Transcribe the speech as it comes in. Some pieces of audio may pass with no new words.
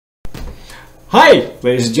Hi,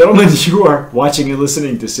 ladies and gentlemen. You are watching and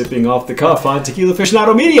listening to Sipping Off the Cuff on Tequila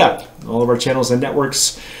Aficionado Media. All of our channels and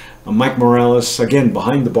networks. I'm Mike Morales, again,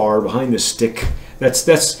 behind the bar, behind the stick. That's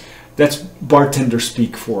bartender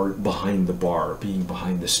speak for behind the bar, being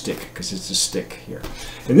behind the stick, because it's a stick here.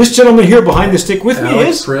 And this gentleman here behind the stick with me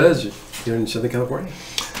is... Perez, here in Southern California.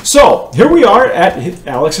 So, here we are at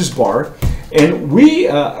Alex's bar, and we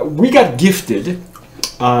got gifted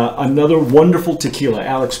another wonderful tequila.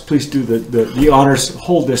 Alex, please do the honors.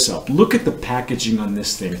 Hold this up. Look at the packaging on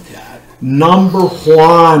this thing. Number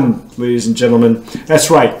JUAN, ladies and gentlemen.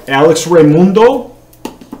 That's right. Alex Raimundo,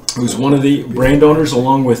 who's one of the brand owners,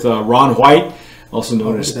 along with Ron White, also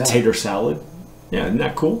known as Tater Salad. Yeah, isn't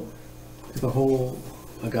that cool? The whole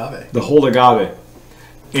agave. The whole agave.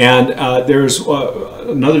 And there's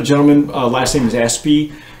another gentleman, last name is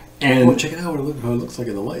Espy. And check it out how it looks like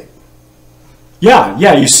in the light.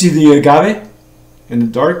 Yeah, you see the agave in the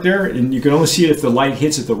dark there, and you can only see it if the light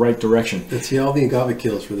hits it the right direction. Let's see all the agave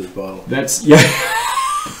kills for this bottle. That's, yeah.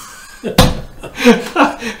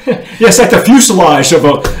 Yes, like the fuselage of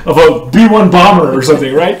a B-1 bomber or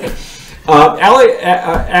something, right?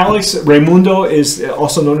 Alex Raimundo is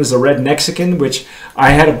also known as the Red Mexican, which I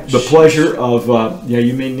had the pleasure of. Yeah,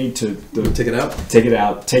 you may need to take it out. Take it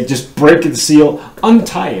out. Just break the seal,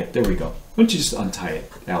 untie it. There we go. Why don't you just untie it,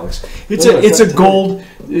 Alex? It's a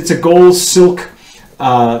gold silk.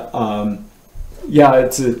 Yeah,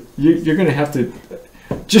 you're gonna have to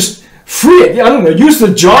just free it. I don't know. Use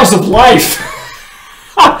the jaws of life.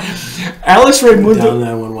 Alex Raimundo. Down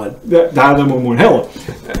 911. Down 911. Hello,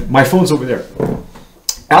 my phone's over there.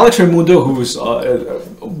 Alex Raimundo, who is a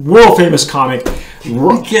world famous comic.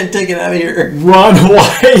 You can't take it out of here. Ron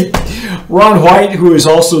White, who is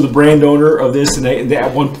also the brand owner of this, and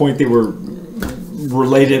at one point they were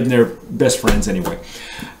related and they're best friends anyway.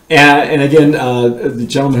 And again, the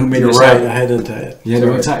gentleman who made You're this right. out, I had to untie it. You had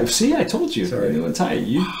to untie it. See, I told you. Sorry. You had to untie it.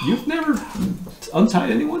 You've never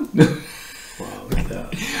untied anyone? Wow, look at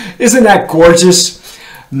that. Isn't that gorgeous?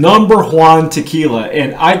 Number JUAN tequila,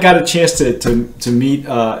 and I got a chance to meet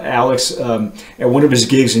Alex at one of his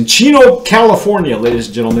gigs in Chino, California, ladies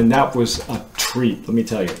and gentlemen. That was a treat, let me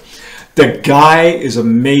tell you. The guy is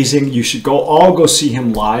amazing. You should all go see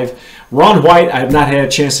him live. Ron White, I have not had a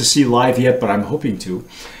chance to see live yet, but I'm hoping to.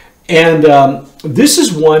 And this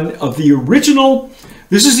is one of the original.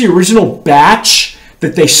 This is the original batch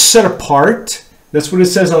that they set apart. That's what it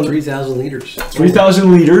says on 3,000 liters.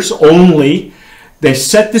 3,000 liters only. They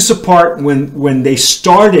set this apart when they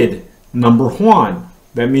started number JUAN.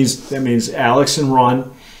 That means Alex and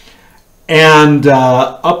Ron. And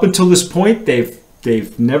up until this point,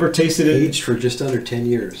 they've never tasted it. Aged for just under 10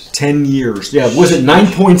 years. 10 years. Yeah, was it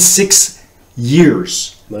 9.6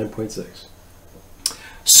 years? 9.6.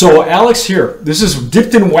 So Alex here, this is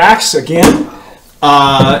dipped in wax again.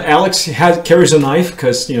 Alex carries a knife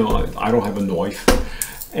because I don't have a knife.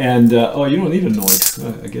 And oh, you don't need a knife.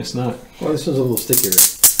 I guess not. Well, this one's a little stickier.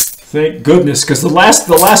 Thank goodness, because the last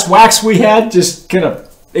wax we had just kind of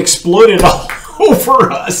exploded all over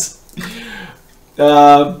us.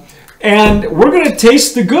 And we're gonna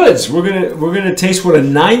taste the goods. We're gonna taste what a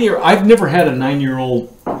 9-year. I've never had a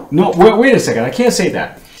 9-year-old. No, wait a second. I can't say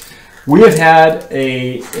that. We have had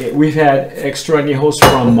we've had extra añejos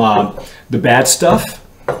from the bad stuff.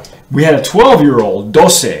 We had a 12-year-old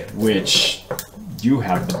 12, which you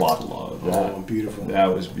have the bottle of. That, oh, beautiful.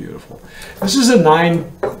 That was beautiful. This is a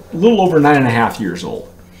little over 9.5 years old.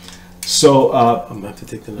 So I'm gonna have to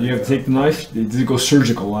take the knife. You have to take the knife. They did go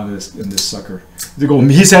surgical on this in this sucker.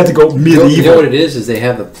 He's had to go medieval. You know what it is they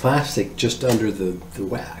have the plastic just under the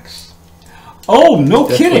wax. Oh, no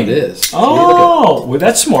kidding! That's what it is. Oh, well,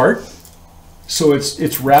 that's smart. So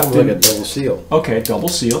it's wrapped in like a double seal. Okay, double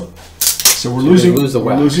seal. So we're losing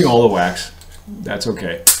all the wax. That's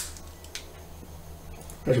okay.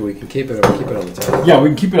 Actually, we can keep it on the top. Yeah, we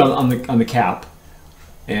can keep it on the cap.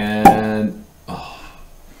 And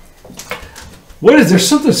there's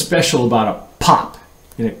something special about a pop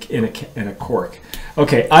in a cork.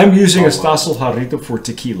 Okay, I'm using a Stasel Jarrito for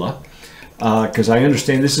tequila because I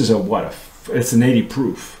understand this is it's an 80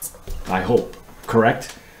 proof. I hope,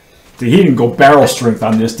 correct? He didn't go barrel strength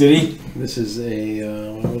on this, did he? This is a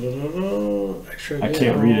I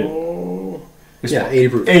can't read it. Yeah, 80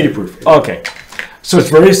 proof. 80 proof. Okay. So it's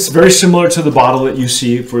very similar to the bottle that you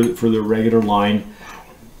see for the regular line.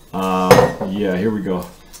 Yeah, here we go.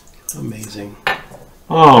 Amazing.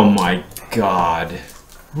 Oh my God!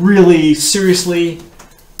 Really? Seriously?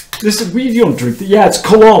 You don't drink. Yeah, it's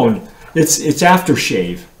cologne. It's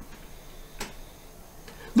aftershave.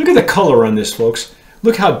 Look at the color on this, folks.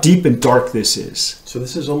 Look how deep and dark this is. So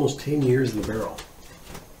this is almost 10 years in the barrel.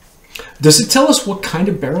 Does it tell us what kind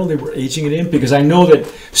of barrel they were aging it in? Because I know that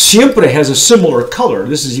Siempre has a similar color.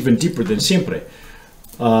 This is even deeper than Siempre.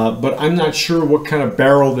 But I'm not sure what kind of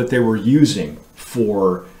barrel that they were using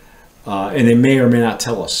for, and they may or may not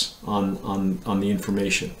tell us on the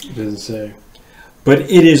information. It doesn't say. But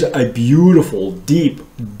it is a beautiful, deep,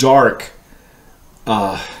 dark,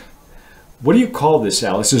 what do you call this,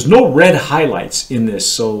 Alex? There's no red highlights in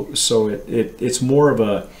this, so it's more of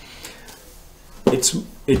a, it's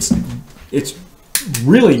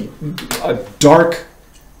really a dark,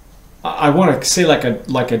 I want to say like a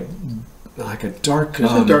dark,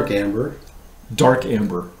 It's a dark amber. Dark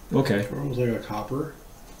amber. Okay. Almost like a copper.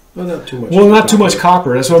 Well, not too much. Well, not too much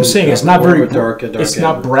copper. That's what I'm saying. It's not very dark. It's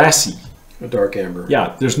not brassy. A dark amber.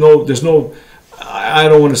 Yeah. There's no. I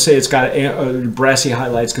don't want to say it's got brassy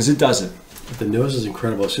highlights because it doesn't. But the nose is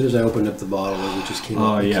incredible. As soon as I opened up the bottle, it just came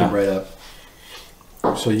up. It came right up.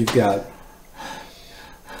 So you've got,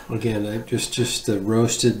 again, just the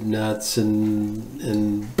roasted nuts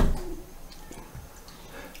and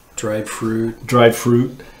dried fruit. Dried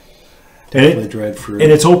fruit. Definitely dried fruit.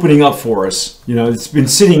 And it's opening up for us. You know, it's been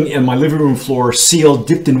sitting in my living room floor, sealed,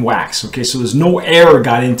 dipped in wax. Okay, so there's no air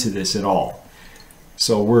got into this at all.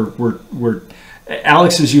 So we're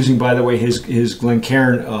Alex is using, by the way, his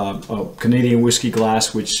Glencairn Canadian whiskey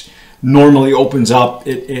glass, which normally opens up.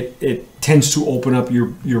 It tends to open up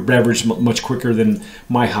your beverage much quicker than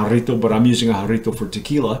my jarrito, but I'm using a jarrito for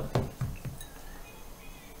tequila.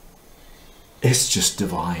 It's just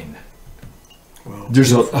divine. Wow.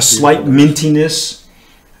 There's a slight mintiness,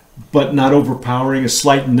 but not overpowering. A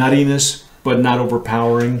slight nuttiness, but not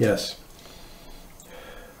overpowering. Yes.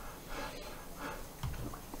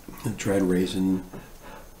 A dried raisin.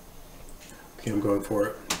 Okay, I'm going for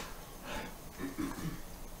it.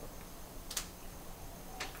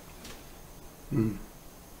 Mm.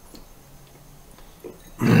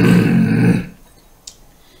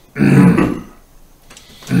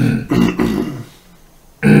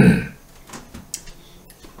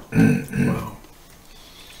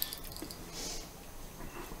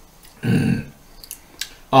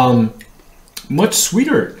 Wow. Much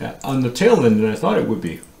sweeter on the tail end than I thought it would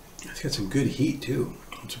be. It's got some good heat too.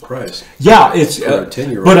 I'm surprised. Yeah, it's For a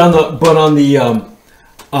 10-year-old. but on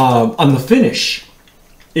the finish,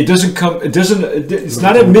 it doesn't come. It doesn't. It's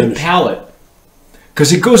not a mid palate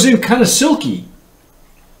because it goes in kind of silky.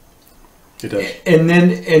 It does. And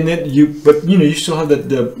then you still have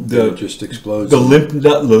It just explodes. the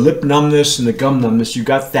lip numbness and the gum numbness. You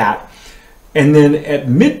got that, and then at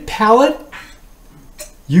mid palate,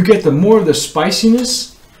 you get the more of the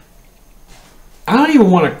spiciness. I don't even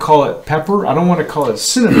want to call it pepper. I don't want to call it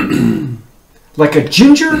cinnamon. Like a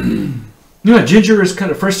ginger. You know, ginger is kind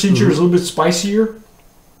of fresh ginger is a little bit spicier.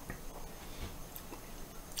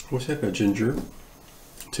 What's that about ginger?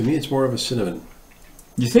 To me, it's more of a cinnamon.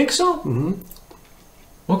 You think so? Mm-hmm.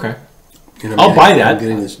 Okay. And I'll buy that. I'm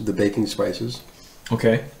getting the baking spices.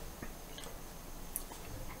 Okay.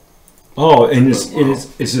 Oh, and as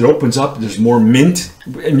it opens up, there's more mint,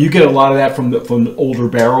 and you get a lot of that from the older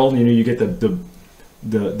barrel. You know, you get the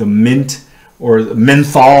mint or the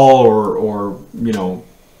menthol or you know,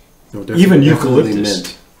 even eucalyptus.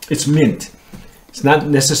 Mint. It's mint. It's not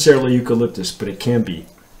necessarily eucalyptus, but it can be.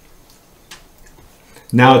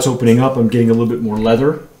 Now it's opening up. I'm getting a little bit more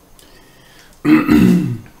leather.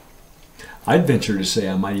 I'd venture to say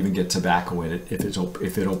I might even get tobacco in it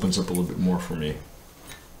if it opens up a little bit more for me.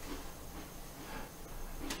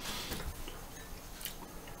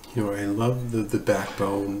 You know, I love the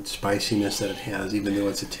backbone spiciness that it has, even though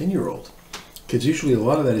it's a 10-year-old. Because usually a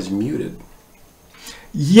lot of that is muted.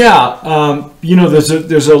 Yeah, you know, there's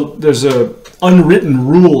a unwritten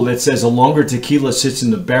rule that says the longer tequila sits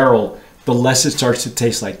in the barrel, the less it starts to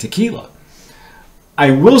taste like tequila.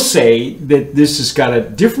 I will say that this has got a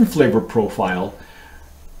different flavor profile.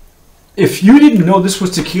 If you didn't know this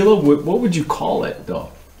was tequila, what would you call it, though?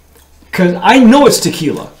 Because I know it's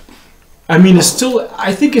tequila. I mean,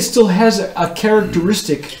 I think it still has a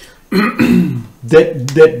characteristic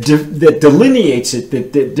that delineates it,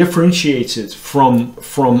 that differentiates it from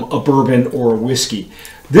a bourbon or a whiskey.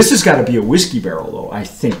 This has got to be a whiskey barrel, though, I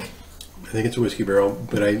think. I think it's a whiskey barrel,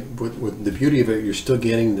 but with the beauty of it, you're still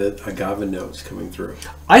getting the agave notes coming through.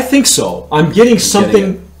 I think so. I'm getting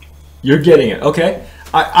something. You're getting it, okay?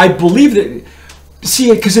 I believe that.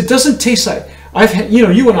 See, because it doesn't taste like. I've had, you know,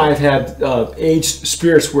 you and I have had aged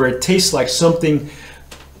spirits where it tastes like something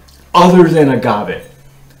other than agave.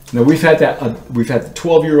 Now we've had that. We've had the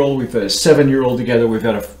 12-year-old. We've had a 7-year-old together. We've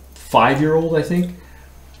had a 5-year-old, I think.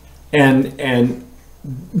 And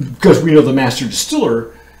because we know the master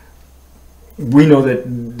distiller, we know that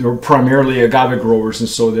they're primarily agave growers, and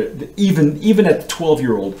so that even at the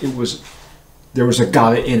 12-year-old, there was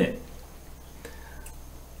agave in it.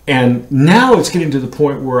 And now it's getting to the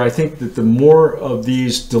point where I think that the more of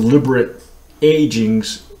these deliberate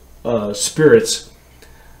agings spirits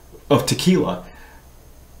of tequila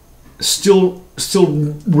still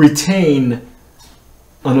retain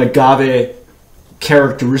an agave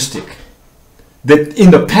characteristic that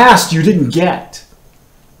in the past you didn't get.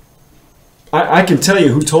 I can tell you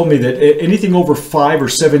who told me that anything over 5 or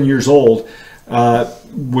 7 years old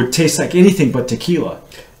would taste like anything but tequila.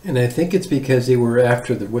 And I think it's because they were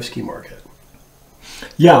after the whiskey market.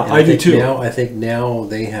 Yeah, I do too. I think now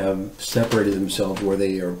they have separated themselves where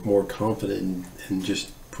they are more confident in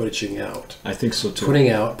just pushing out. I think so too. Putting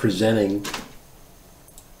out, presenting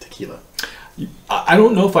tequila. I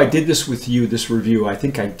don't know if I did this with you, this review. I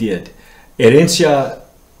think I did. Herencia,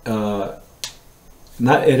 not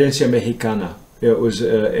Herencia Mexicana. It was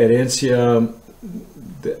Herencia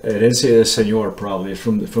del Señor, probably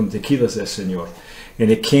from Tequilas del Señor, and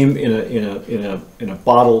it came in a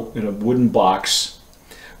bottle, in a wooden box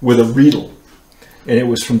with a riedel, and it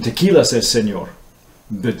was from Tequilas del Señor,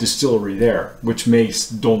 the distillery there, which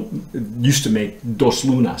used to make Dos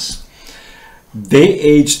Lunas. They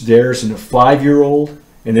aged theirs in a 5-year-old,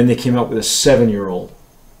 and then they came out with a 7-year-old.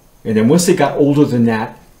 And then once they got older than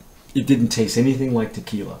that, it didn't taste anything like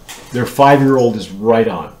tequila. Their 5-year-old is right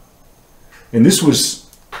on. And this was,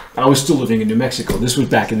 I was still living in New Mexico. This was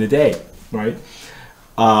back in the day, right?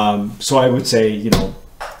 So I would say,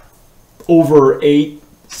 over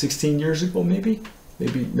 16 years ago, maybe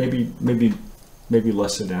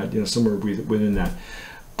less than that, somewhere within that.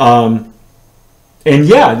 And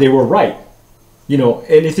yeah, they were right.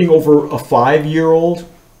 Anything over a 5-year-old,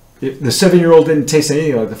 the 7-year-old didn't taste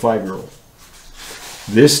anything like the 5-year-old.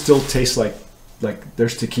 This still tastes like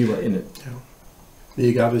there's tequila in it. Yeah. The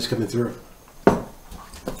agave is coming through.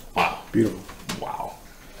 Wow. Beautiful. Wow.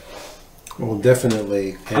 Well,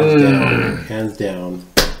 definitely, hands down.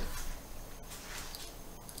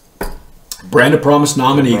 Brand of Promise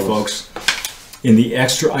nominee, folks, in the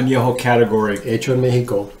extra añejo category. Hecho en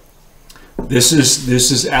Mexico. This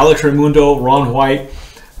is Alex Raimundo, Ron White,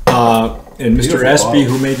 and Mr. Beautiful Espy, bottle.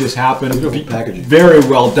 who made this happen. Beautiful packaging. Very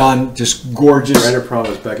well done, just gorgeous. Brand of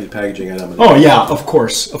Promise packaging. Oh yeah, of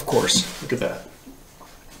course. Look at that.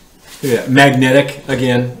 Yeah, magnetic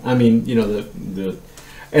again. I mean, the,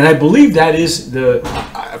 and I believe that is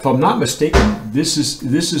if I'm not mistaken, this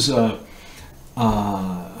is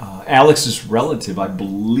Alex's relative. I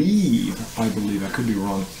believe. I could be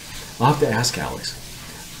wrong. I'll have to ask Alex.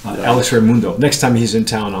 Alex Raimundo. Next time he's in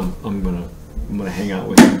town, I'm gonna hang out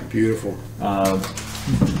with him. Beautiful.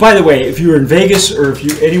 By the way, if you're in Vegas or if you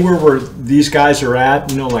anywhere where these guys are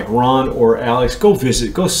at, like Ron or Alex, go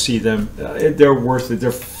visit, go see them. They're worth it.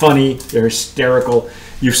 They're funny. They're hysterical.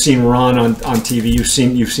 You've seen Ron on TV.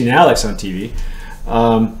 You've seen Alex on TV.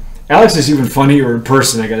 Alex is even funnier in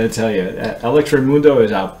person. I got to tell you, Alex Raimundo is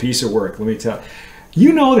a piece of work. Let me tell you.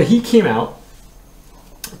 You know that he came out.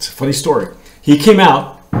 It's a funny story. He came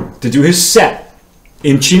out to do his set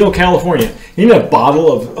in Chino, California. He had a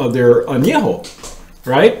bottle of their añejo,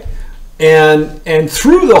 right? And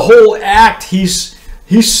through the whole act, he's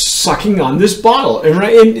sucking on this bottle.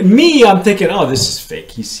 And me, I'm thinking, oh, this is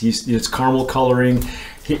fake. It's caramel coloring.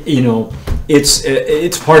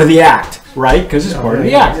 It's part of the act, right? Because it's part of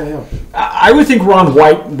the act. Yeah. I would think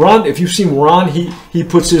Ron, if you've seen Ron, he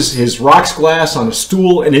puts his rocks glass on a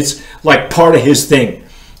stool, and it's like part of his thing.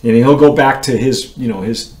 And he'll go back to his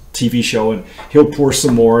TV show, and he'll pour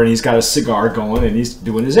some more, and he's got a cigar going, and he's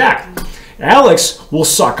doing his act. Alex will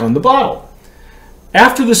suck on the bottle.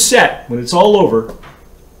 After the set, when it's all over,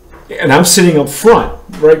 and I'm sitting up front,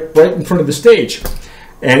 right in front of the stage,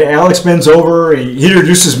 and Alex bends over, and he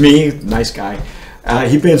introduces me, nice guy.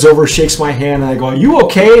 He bends over, shakes my hand, and I go, "Are you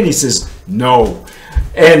okay?" And he says, "No."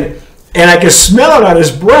 And I can smell it on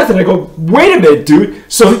his breath, and I go, "Wait a minute, dude."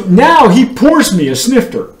 So now he pours me a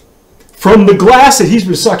snifter from the glass that he's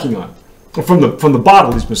been sucking on, or from the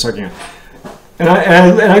bottle he's been sucking on. And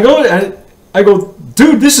I go,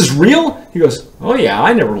 "Dude, this is real?" He goes, "Oh yeah,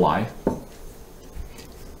 I never lie."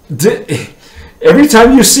 Every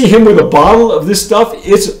time you see him with a bottle of this stuff,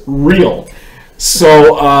 it's real.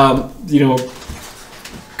 So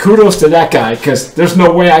kudos to that guy, because there's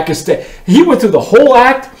no way I could stay. He went through the whole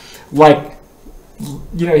act like.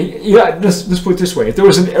 Let's put it this way. If there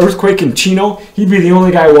was an earthquake in Chino, he'd be the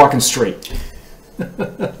only guy walking straight.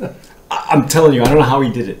 I'm telling you, I don't know how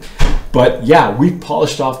he did it. But yeah, we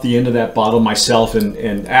polished off the end of that bottle myself,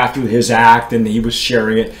 and after his act, and he was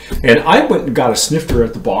sharing it, and I went and got a snifter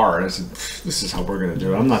at the bar, and I said, "This is how we're going to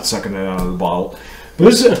do it. I'm not sucking it out of the bottle."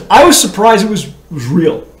 But I was surprised it was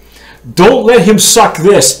real. Don't let him suck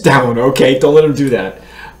this down, okay? Don't let him do that.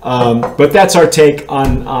 But that's our take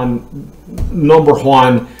on Number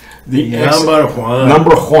Juan.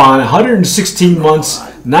 Number Juan, 116 months,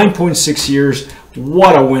 9.6 years.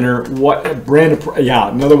 What a winner! What a brand!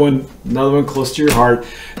 Another one close to your heart.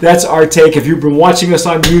 That's our take. If you've been watching us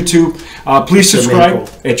on YouTube, please subscribe.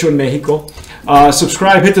 Hecho en Mexico.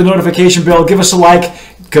 Subscribe, hit the notification bell, give us a like,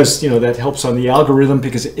 because that helps on the algorithm,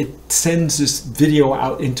 because it sends this video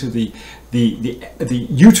out into the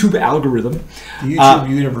YouTube algorithm, the YouTube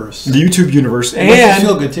universe. The YouTube universe, and it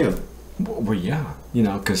feel good too. Well, yeah,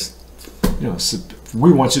 because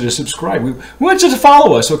we want you to subscribe. We want you to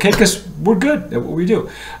follow us, okay? Because we're good at what we do.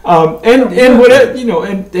 What the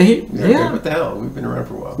hell? We've been around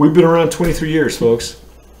for a while. We've been around 23 years, folks.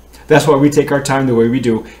 That's why we take our time the way we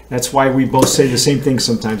do. That's why we both say the same thing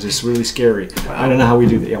sometimes. It's really scary. Wow. I don't know how we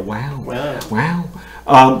do that. Yeah, wow.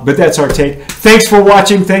 But that's our take. Thanks for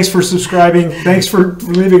watching. Thanks for subscribing. Thanks for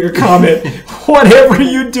leaving a comment. Whatever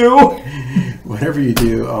you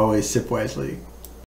do, always sip wisely.